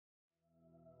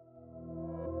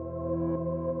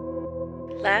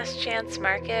Last Chance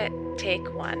Market,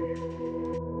 take 1.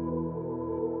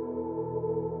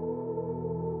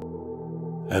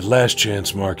 At Last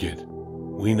Chance Market,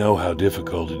 we know how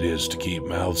difficult it is to keep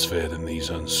mouths fed in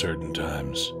these uncertain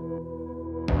times.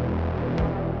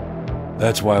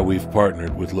 That's why we've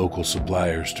partnered with local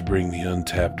suppliers to bring the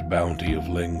untapped bounty of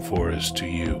Leng Forest to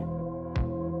you.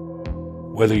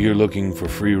 Whether you're looking for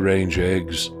free-range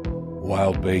eggs,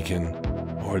 wild bacon,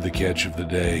 or the catch of the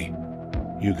day,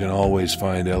 you can always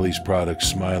find Ellie's products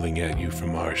smiling at you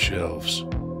from our shelves.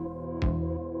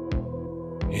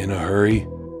 In a hurry?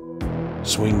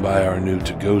 Swing by our new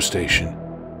to-go station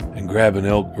and grab an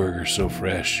elk burger so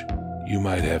fresh you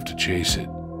might have to chase it.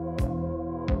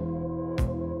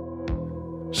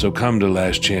 So come to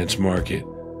Last Chance Market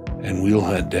and we'll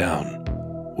hunt down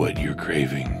what you're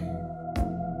craving.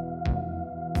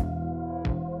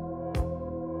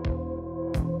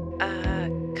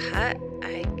 Cut,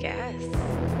 I guess.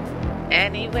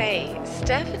 Anyway,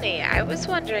 Stephanie, I was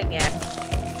wondering if...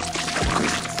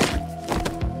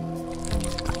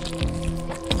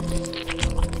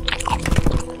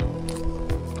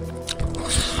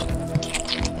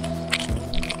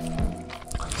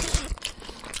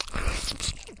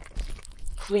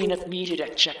 Cleanup needed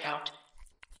at checkout.